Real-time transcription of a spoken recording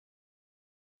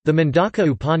The Mundaka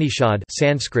Upanishad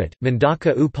Sanskrit,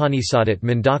 Mundaka Upanishadat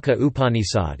Mundaka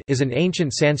Upanishad is an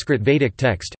ancient Sanskrit Vedic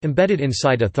text, embedded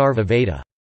inside Atharva Veda.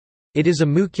 It is a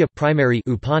Mukhya primary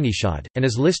Upanishad, and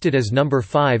is listed as number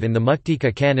 5 in the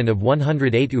Muktika canon of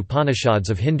 108 Upanishads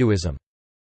of Hinduism.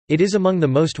 It is among the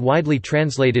most widely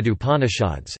translated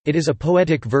Upanishads. It is a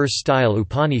poetic verse-style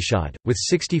Upanishad, with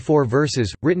 64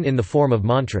 verses, written in the form of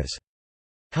mantras.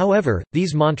 However,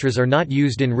 these mantras are not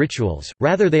used in rituals,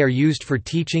 rather they are used for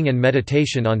teaching and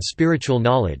meditation on spiritual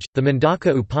knowledge. The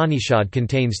Mundaka Upanishad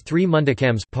contains 3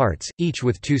 mundakams parts, each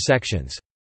with 2 sections.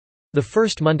 The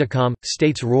first mundakam,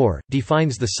 states roar,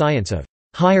 defines the science of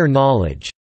higher knowledge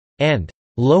and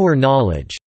lower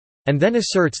knowledge, and then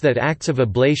asserts that acts of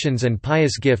oblations and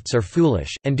pious gifts are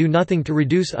foolish, and do nothing to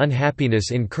reduce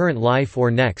unhappiness in current life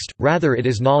or next, rather it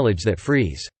is knowledge that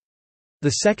frees. The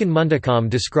second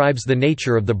mundakam describes the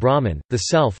nature of the Brahman, the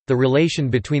self, the relation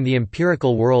between the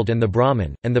empirical world and the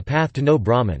Brahman, and the path to know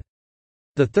Brahman.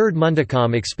 The third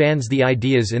mundakam expands the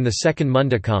ideas in the second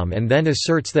mundakam and then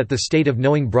asserts that the state of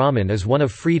knowing Brahman is one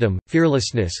of freedom,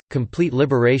 fearlessness, complete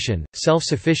liberation,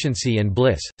 self-sufficiency and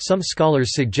bliss. Some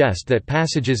scholars suggest that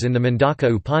passages in the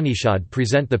Mundaka Upanishad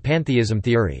present the pantheism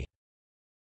theory.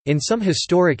 In some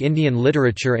historic Indian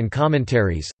literature and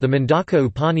commentaries, the Mundaka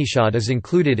Upanishad is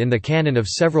included in the canon of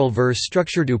several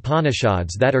verse-structured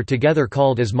Upanishads that are together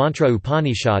called as Mantra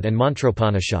Upanishad and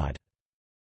Mantropanishad.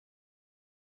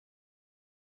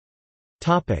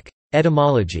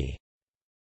 Etymology.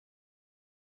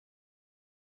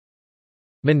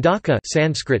 Mundaka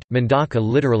Sanskrit, Mundaka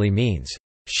literally means,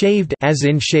 shaved as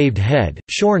in shaved head,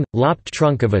 shorn, lopped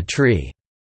trunk of a tree.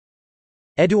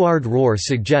 Eduard Rohr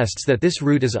suggests that this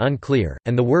root is unclear,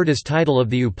 and the word as title of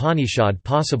the Upanishad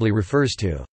possibly refers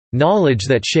to knowledge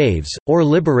that shaves, or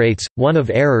liberates, one of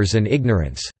errors and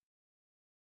ignorance.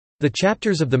 The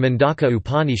chapters of the Mundaka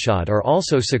Upanishad are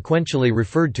also sequentially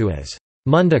referred to as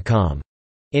mundakam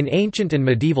in ancient and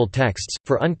medieval texts,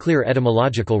 for unclear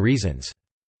etymological reasons.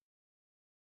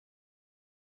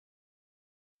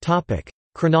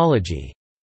 Chronology.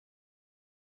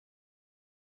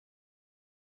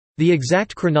 The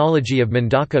exact chronology of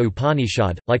Mundaka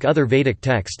Upanishad, like other Vedic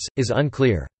texts, is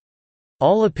unclear.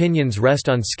 All opinions rest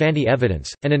on scanty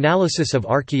evidence, an analysis of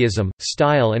archaism,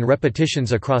 style and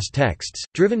repetitions across texts,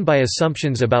 driven by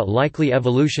assumptions about likely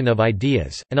evolution of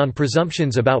ideas, and on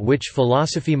presumptions about which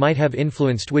philosophy might have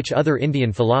influenced which other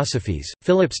Indian philosophies.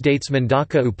 Phillips dates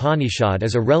Mundaka Upanishad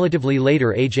as a relatively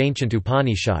later age ancient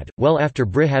Upanishad, well after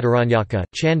Brihadaranyaka,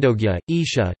 Chandogya,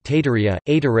 Isha, Taittiriya,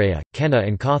 Aitareya, Kena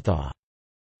and Katha.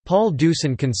 Paul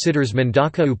Deussen considers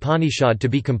Mundaka Upanishad to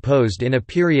be composed in a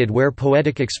period where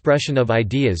poetic expression of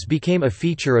ideas became a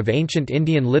feature of ancient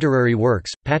Indian literary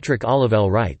works. Patrick Olivelle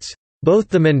writes, "Both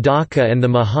the Mundaka and the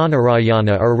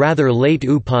Mahanarayana are rather late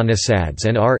Upanishads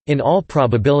and are, in all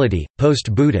probability,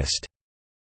 post-Buddhist."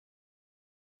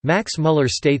 Max Muller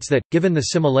states that, given the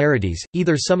similarities,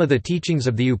 either some of the teachings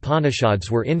of the Upanishads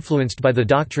were influenced by the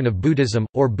doctrine of Buddhism,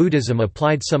 or Buddhism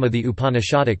applied some of the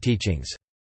Upanishadic teachings.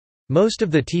 Most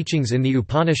of the teachings in the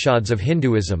Upanishads of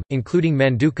Hinduism, including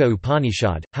Mandukya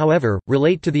Upanishad, however,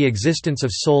 relate to the existence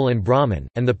of soul and Brahman,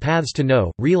 and the paths to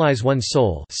know, realize one's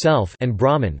soul self and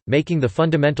Brahman, making the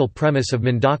fundamental premise of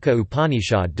Mundaka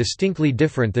Upanishad distinctly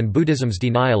different than Buddhism's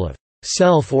denial of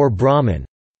self or Brahman.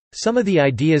 Some of the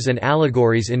ideas and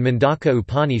allegories in Mundaka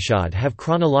Upanishad have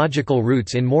chronological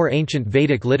roots in more ancient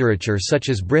Vedic literature such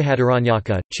as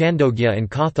Brihadaranyaka, Chandogya and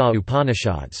Katha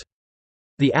Upanishads.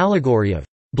 The allegory of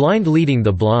blind leading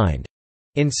the blind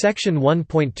in section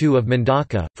 1.2 of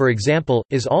Mundaka, for example,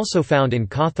 is also found in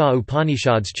Katha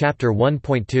Upanishads chapter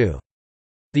 1.2.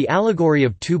 The allegory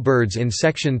of 2 birds in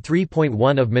section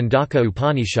 3.1 of Mundaka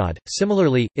Upanishad,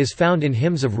 similarly, is found in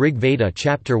Hymns of Rig Veda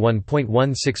chapter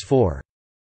 1.164.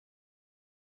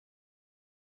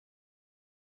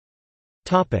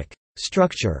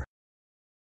 Structure.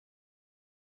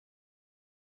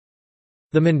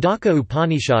 The Mundaka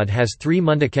Upanishad has 3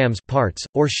 mundakams parts,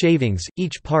 or shavings,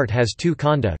 each part has 2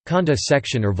 khanda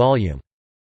section or volume.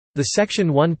 The section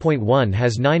 1.1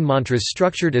 has 9 mantras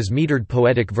structured as metered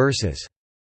poetic verses.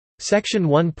 Section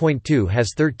 1.2 has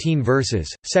 13 verses,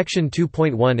 section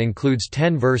 2.1 includes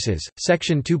 10 verses,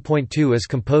 section 2.2 is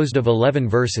composed of 11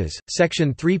 verses,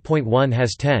 section 3.1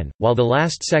 has 10, while the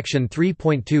last section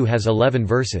 3.2 has 11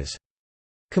 verses.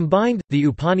 Combined, the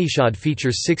Upanishad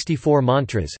features 64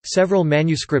 mantras. Several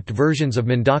manuscript versions of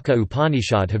Mundaka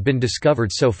Upanishad have been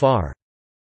discovered so far.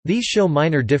 These show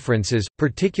minor differences,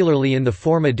 particularly in the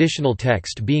form additional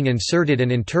text being inserted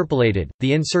and interpolated,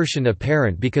 the insertion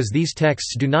apparent because these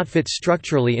texts do not fit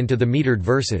structurally into the metered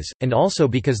verses, and also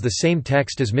because the same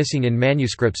text is missing in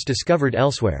manuscripts discovered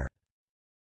elsewhere.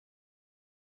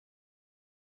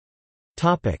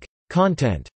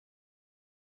 Content.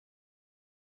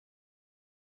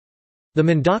 The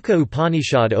Mundaka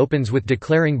Upanishad opens with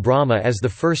declaring Brahma as the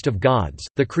first of gods,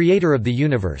 the creator of the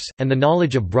universe, and the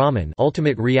knowledge of Brahman,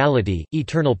 ultimate reality,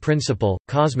 eternal principle,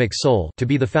 cosmic soul, to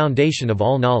be the foundation of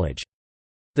all knowledge.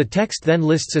 The text then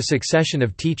lists a succession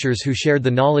of teachers who shared the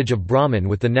knowledge of Brahman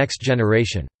with the next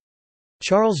generation.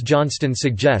 Charles Johnston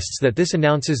suggests that this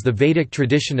announces the Vedic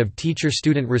tradition of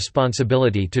teacher-student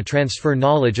responsibility to transfer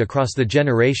knowledge across the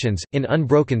generations, in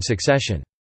unbroken succession.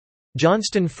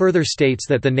 Johnston further states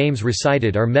that the names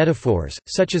recited are metaphors,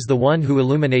 such as the one who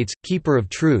illuminates, keeper of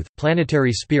truth,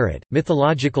 planetary spirit,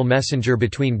 mythological messenger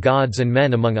between gods and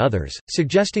men among others,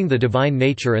 suggesting the divine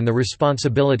nature and the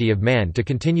responsibility of man to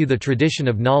continue the tradition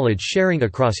of knowledge sharing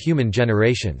across human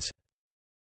generations.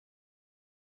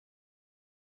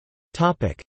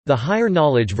 The higher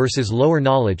knowledge versus lower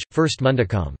knowledge, first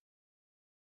Mundakam.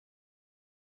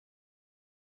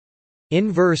 In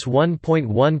verse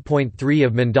 1.1.3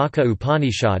 of Mundaka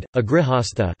Upanishad, a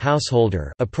grihastha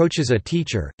householder approaches a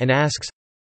teacher, and asks,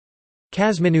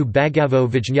 Kasminu bhagavo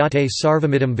vijñate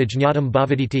sarvamidam vijñatam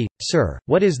bhavaditi, Sir,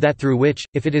 what is that through which,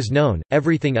 if it is known,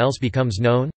 everything else becomes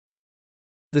known?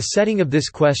 The setting of this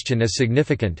question is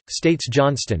significant, states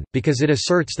Johnston, because it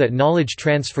asserts that knowledge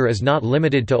transfer is not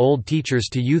limited to old teachers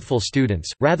to youthful students,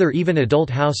 rather even adult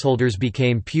householders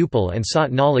became pupil and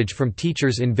sought knowledge from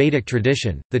teachers in Vedic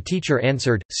tradition. The teacher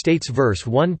answered, states verse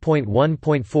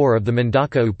 1.1.4 of the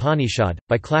Mundaka Upanishad,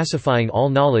 by classifying all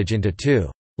knowledge into two,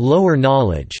 lower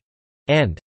knowledge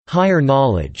and higher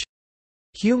knowledge.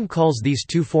 Hume calls these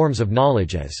two forms of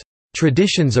knowledge as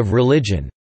traditions of religion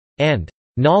and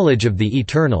knowledge of the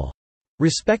eternal,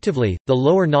 respectively. The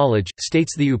lower knowledge,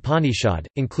 states the Upanishad,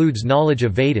 includes knowledge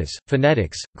of Vedas,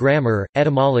 phonetics, grammar,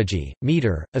 etymology,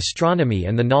 meter, astronomy,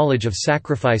 and the knowledge of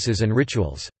sacrifices and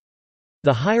rituals.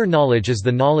 The higher knowledge is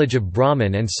the knowledge of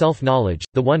Brahman and self-knowledge,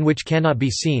 the one which cannot be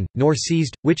seen, nor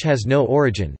seized, which has no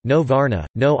origin, no varna,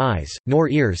 no eyes, nor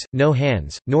ears, no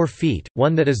hands, nor feet,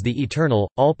 one that is the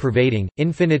eternal, all-pervading,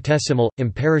 infinitesimal,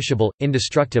 imperishable,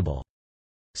 indestructible.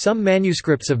 Some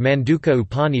manuscripts of Mundaka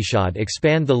Upanishad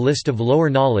expand the list of lower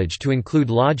knowledge to include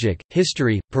logic,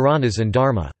 history, Puranas and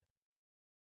Dharma.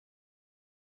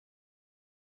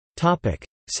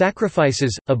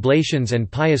 Sacrifices, oblations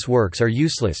and pious works are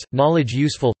useless, knowledge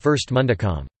useful, first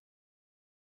Mundakam.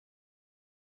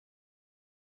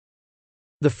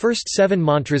 The first 7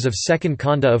 mantras of second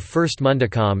Kanda of first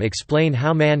Mundakam explain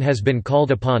how man has been called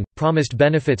upon, promised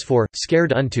benefits for,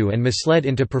 scared unto and misled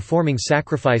into performing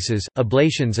sacrifices,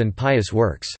 oblations and pious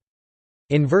works.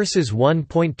 In verses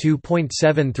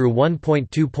 1.2.7 through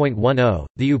 1.2.10,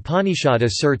 the Upanishad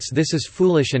asserts this is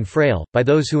foolish and frail, by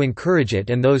those who encourage it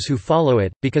and those who follow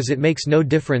it, because it makes no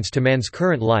difference to man's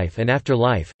current life and after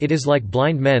life, it is like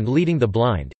blind men leading the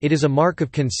blind, it is a mark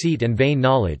of conceit and vain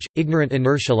knowledge, ignorant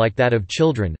inertia like that of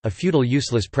children, a futile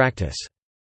useless practice.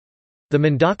 The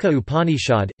Mundaka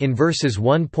Upanishad, in verses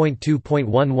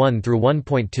 1.2.11 through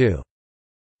 1.2.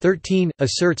 13,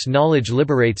 asserts knowledge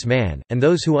liberates man, and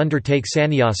those who undertake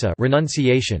sannyasa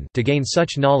renunciation to gain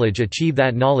such knowledge achieve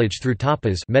that knowledge through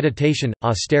tapas meditation,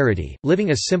 austerity, living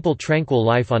a simple tranquil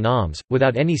life on alms,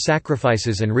 without any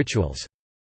sacrifices and rituals.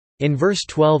 In verse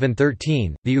 12 and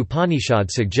 13, the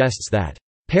Upanishad suggests that,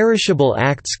 "...perishable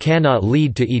acts cannot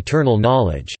lead to eternal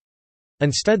knowledge."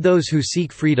 Instead, those who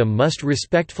seek freedom must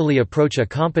respectfully approach a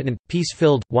competent,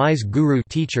 peace-filled, wise guru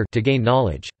teacher to gain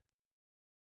knowledge.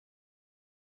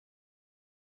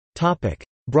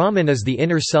 Brahman is the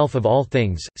inner self of all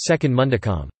things, second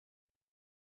Mundakam.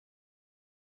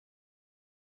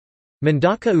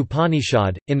 Mundaka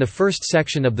Upanishad, in the first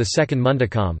section of the second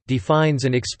Mundakam, defines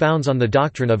and expounds on the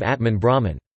doctrine of Atman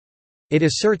Brahman. It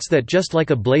asserts that just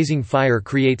like a blazing fire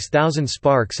creates thousand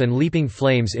sparks and leaping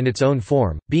flames in its own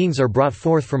form, beings are brought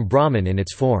forth from Brahman in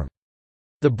its form.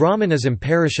 The Brahman is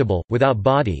imperishable, without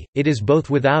body, it is both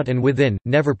without and within,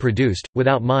 never produced,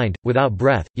 without mind, without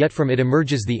breath, yet from it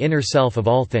emerges the inner self of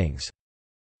all things.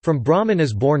 From Brahman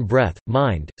is born breath,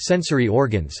 mind, sensory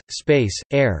organs, space,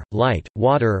 air, light,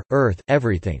 water, earth,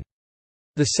 everything.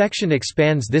 The section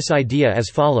expands this idea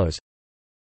as follows.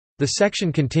 The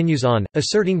section continues on,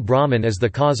 asserting Brahman as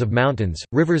the cause of mountains,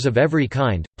 rivers of every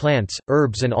kind, plants,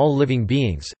 herbs and all living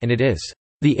beings, and it is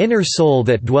the inner soul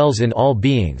that dwells in all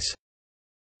beings.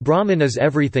 Brahman is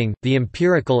everything, the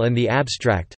empirical and the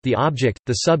abstract, the object,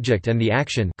 the subject and the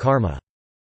action karma.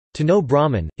 To know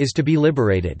Brahman, is to be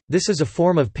liberated. This is a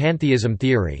form of pantheism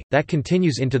theory, that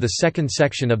continues into the second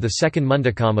section of the second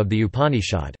Mundakam of the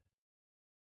Upanishad.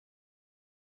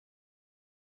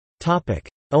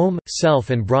 Om,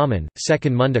 Self and Brahman,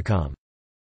 second Mundakam.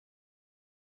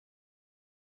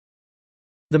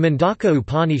 The Mundaka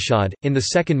Upanishad, in the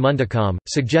second Mundakam,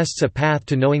 suggests a path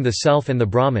to knowing the self and the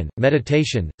Brahman: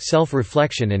 meditation,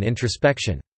 self-reflection and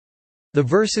introspection. The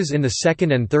verses in the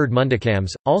second and third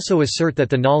Mundakams also assert that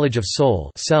the knowledge of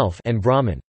soul, self, and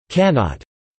Brahman cannot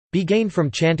be gained from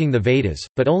chanting the Vedas,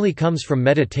 but only comes from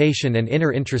meditation and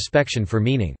inner introspection for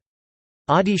meaning.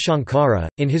 Adi Shankara,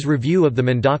 in his review of the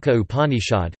Mundaka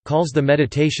Upanishad, calls the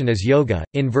meditation as yoga.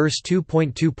 In verse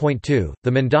 2.2.2,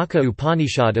 the Mundaka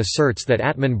Upanishad asserts that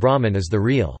Atman Brahman is the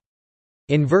real.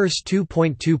 In verse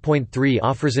 2.2.3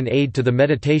 offers an aid to the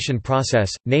meditation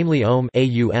process, namely Om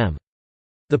Aum.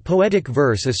 The poetic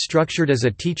verse is structured as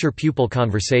a teacher-pupil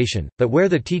conversation, but where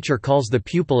the teacher calls the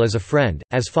pupil as a friend,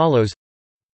 as follows.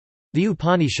 The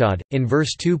Upanishad, in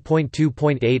verse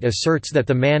 2.2.8 asserts that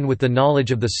the man with the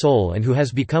knowledge of the soul and who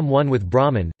has become one with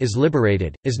Brahman, is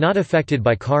liberated, is not affected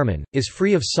by karman, is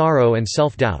free of sorrow and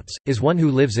self-doubts, is one who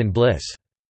lives in bliss.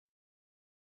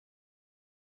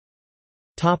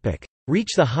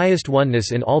 Reach the highest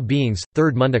oneness in all beings,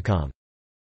 third Mundakam.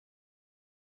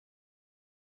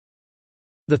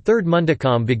 The third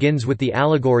Mundakam begins with the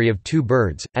allegory of two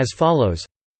birds, as follows.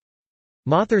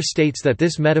 Mathur states that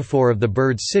this metaphor of the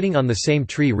birds sitting on the same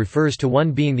tree refers to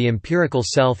one being the empirical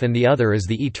self and the other as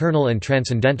the eternal and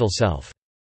transcendental self.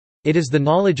 It is the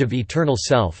knowledge of eternal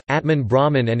self, Atman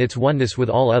Brahman and its oneness with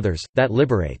all others, that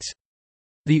liberates.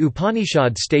 The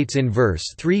Upanishad states in verse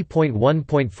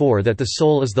 3.1.4 that the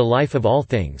soul is the life of all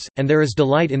things, and there is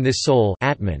delight in this soul,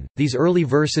 Atman. These early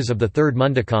verses of the third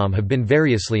Mundakam have been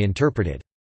variously interpreted.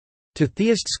 To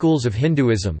theist schools of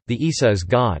Hinduism, the Isa is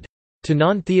God. To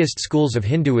non-theist schools of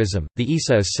Hinduism, the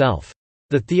Isa is self.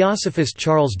 The theosophist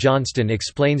Charles Johnston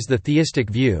explains the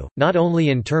theistic view, not only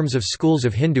in terms of schools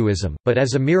of Hinduism, but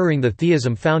as a mirroring the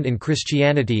theism found in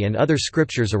Christianity and other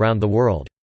scriptures around the world.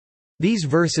 These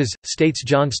verses, states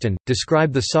Johnston,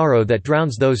 describe the sorrow that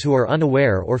drowns those who are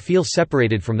unaware or feel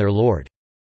separated from their Lord.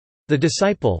 The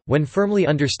disciple, when firmly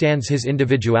understands his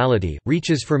individuality,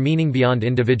 reaches for meaning beyond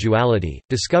individuality,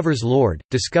 discovers Lord,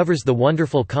 discovers the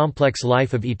wonderful complex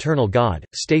life of eternal God,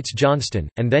 states Johnston,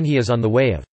 and then he is on the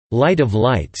way of light of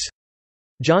lights.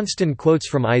 Johnston quotes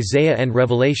from Isaiah and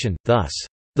Revelation, thus,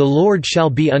 "The Lord shall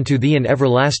be unto thee an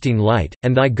everlasting light,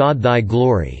 and thy God thy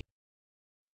glory."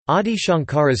 Adi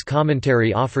Shankara's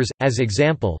commentary offers, as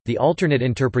example, the alternate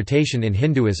interpretation in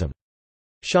Hinduism.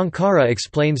 Shankara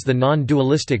explains the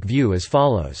non-dualistic view as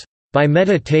follows. By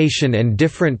meditation and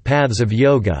different paths of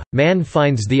yoga, man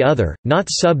finds the other, not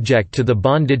subject to the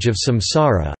bondage of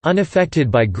samsara, unaffected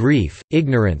by grief,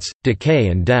 ignorance, decay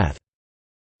and death.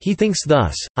 He thinks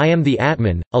thus, I am the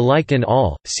Atman, alike in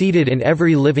all, seated in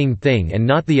every living thing and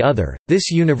not the other,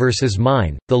 this universe is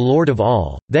mine, the Lord of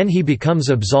all. Then he becomes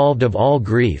absolved of all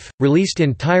grief, released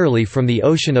entirely from the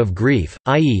ocean of grief,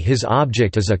 i.e. his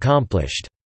object is accomplished.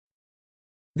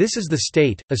 This is the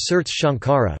state, asserts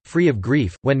Shankara, free of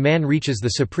grief, when man reaches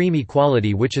the supreme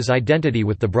equality which is identity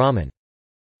with the Brahman.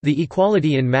 The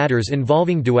equality in matters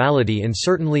involving duality is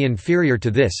certainly inferior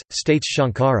to this, states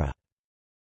Shankara.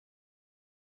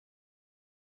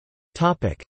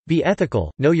 Be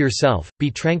ethical, know yourself, be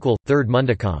tranquil, third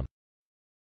Mundakam.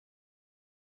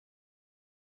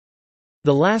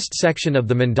 The last section of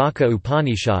the Mundaka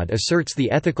Upanishad asserts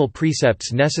the ethical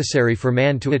precepts necessary for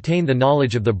man to attain the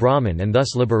knowledge of the Brahman and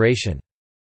thus liberation.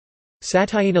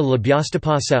 Satyena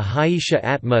labhyastapasa haisha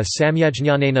atma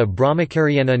samyajñanena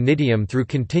brahmakaryena nityam. Through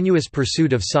continuous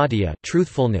pursuit of satya,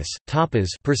 truthfulness, tapas,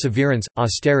 perseverance,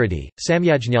 austerity,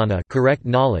 samyajñana, correct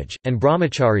knowledge, and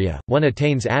brahmacharya, one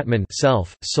attains atman,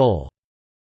 self, soul.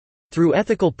 Through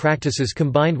ethical practices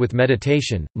combined with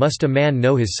meditation, must a man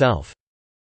know his self.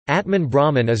 Atman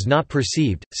Brahman is not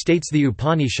perceived, states the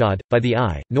Upanishad, by the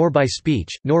eye, nor by speech,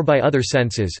 nor by other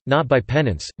senses, not by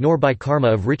penance, nor by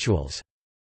karma of rituals.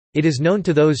 It is known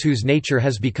to those whose nature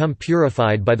has become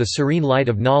purified by the serene light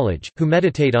of knowledge, who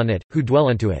meditate on it, who dwell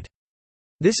unto it.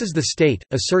 This is the state,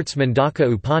 asserts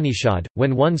Mundaka Upanishad,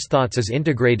 when one's thoughts is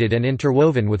integrated and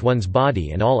interwoven with one's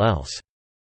body and all else.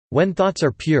 When thoughts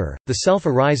are pure, the self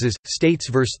arises, states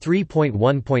verse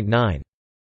 3.1.9.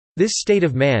 This state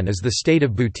of man is the state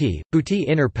of buddhi,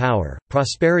 inner power,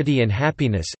 prosperity and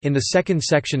happiness. In the second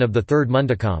section of the third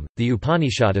Mundakam, the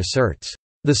Upanishad asserts,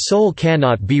 "The soul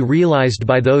cannot be realized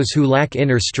by those who lack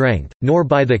inner strength, nor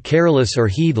by the careless or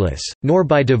heedless, nor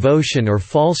by devotion or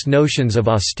false notions of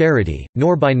austerity,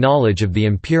 nor by knowledge of the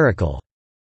empirical.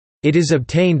 It is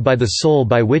obtained by the soul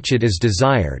by which it is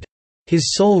desired.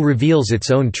 His soul reveals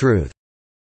its own truth."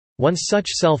 Once such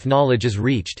self-knowledge is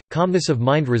reached, calmness of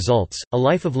mind results, a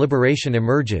life of liberation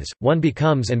emerges, one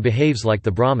becomes and behaves like the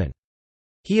Brahman.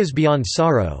 He is beyond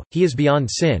sorrow, he is beyond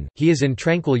sin, he is in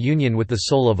tranquil union with the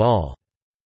soul of all.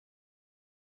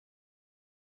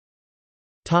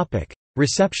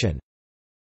 Reception.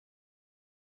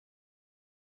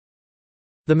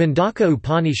 The Mundaka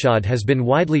Upanishad has been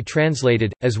widely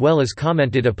translated, as well as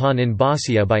commented upon in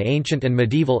Bhāsya by ancient and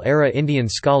medieval-era Indian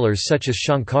scholars such as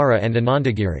Shankara and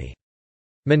Anandagiri.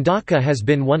 Mundaka has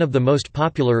been one of the most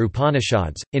popular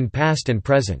Upanishads, in past and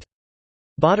present.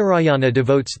 Badarayana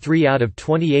devotes 3 out of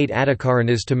 28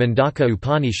 Adhikaranas to Mundaka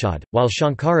Upanishad, while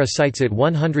Shankara cites it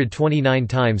 129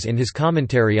 times in his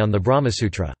commentary on the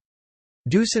Brahmasutra.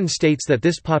 Deussen states that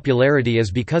this popularity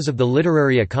is because of the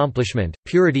literary accomplishment,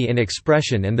 purity in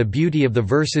expression and the beauty of the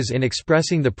verses in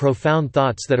expressing the profound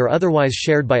thoughts that are otherwise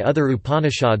shared by other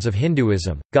Upanishads of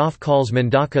Hinduism. Goff calls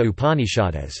Mundaka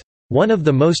Upanishad as one of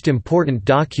the most important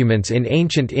documents in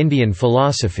ancient Indian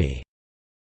philosophy.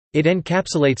 It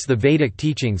encapsulates the Vedic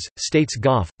teachings, states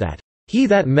Goff, that he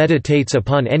that meditates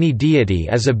upon any deity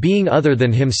as a being other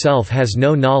than himself has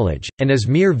no knowledge, and is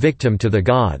mere victim to the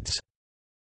gods.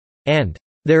 And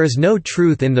there is no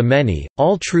truth in the many,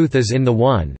 all truth is in the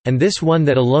one, and this one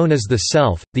that alone is the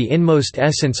self, the inmost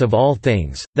essence of all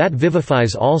things, that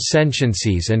vivifies all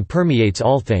sentiencies and permeates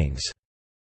all things.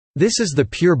 This is the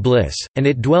pure bliss, and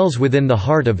it dwells within the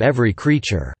heart of every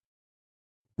creature."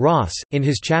 Ross, in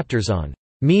his chapters on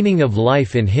 "Meaning of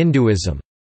Life in Hinduism",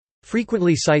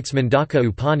 frequently cites Mundaka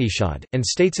Upanishad, and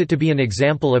states it to be an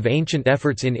example of ancient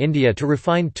efforts in India to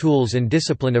refine tools and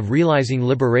discipline of realizing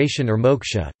liberation or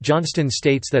moksha. Johnston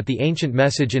states that the ancient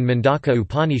message in Mundaka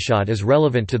Upanishad is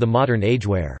relevant to the modern age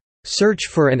where search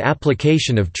for an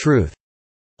application of truth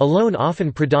alone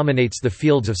often predominates the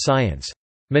fields of science.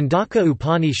 Mundaka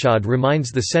Upanishad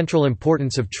reminds the central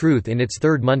importance of truth in its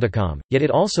third Mundakam, yet it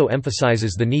also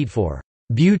emphasizes the need for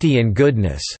beauty and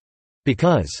goodness,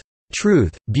 because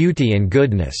truth, beauty and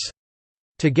goodness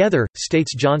together,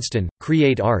 states Johnston,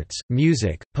 create arts,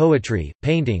 music, poetry,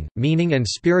 painting, meaning and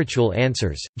spiritual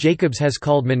answers. Jacobs has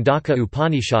called Mundaka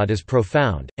Upanishad as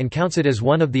profound, and counts it as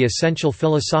one of the essential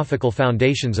philosophical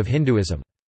foundations of Hinduism.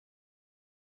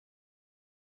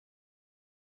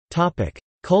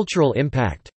 Cultural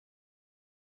impact.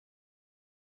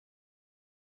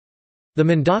 The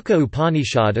Mundaka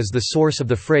Upanishad is the source of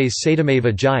the phrase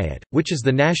Satyameva Jayat, which is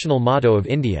the national motto of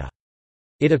India.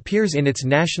 It appears in its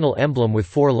national emblem with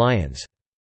 4 lions.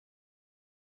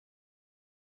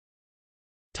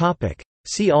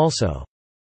 See also: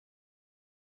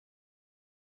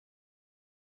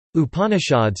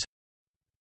 Upanishads,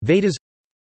 Vedas,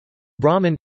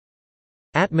 Brahman,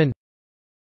 Atman,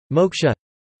 Moksha,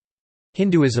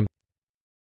 Hinduism.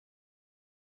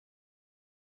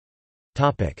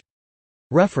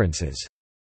 References.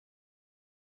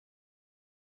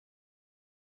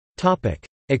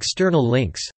 External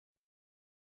links.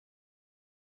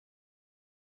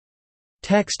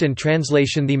 Text and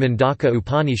translation: The Mundaka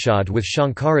Upanishad with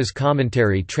Shankara's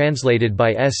commentary translated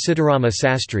by S. Sitarama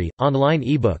Sastry, online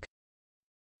ebook.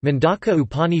 Mundaka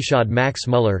Upanishad, Max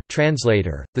Muller,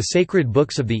 translator, The Sacred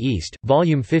Books of the East,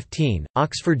 Volume 15,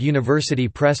 Oxford University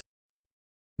Press.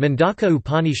 Mundaka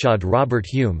Upanishad, Robert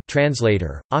Hume,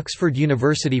 translator, Oxford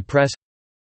University Press.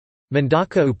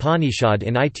 Mundaka Upanishad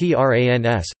in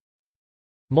ITRANS.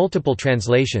 Multiple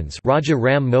translations: Raja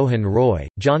Ram Mohan Roy,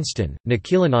 Johnston,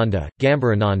 Nikhilananda,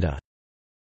 Gambarananda.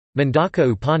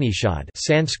 Mundaka Upanishad,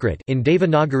 Sanskrit, in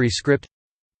Devanagari script.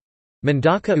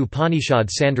 Mundaka Upanishad,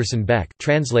 Sanderson Beck,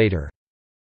 translator.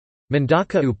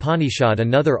 Mundaka Upanishad,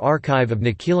 another archive of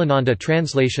Nikhilananda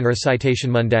translation.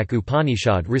 Recitation: Mundaka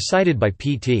Upanishad recited by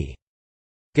P.T.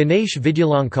 Ganesh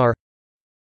Vidyalankar.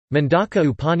 Mundaka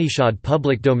Upanishad,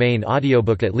 public domain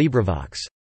audiobook at LibriVox.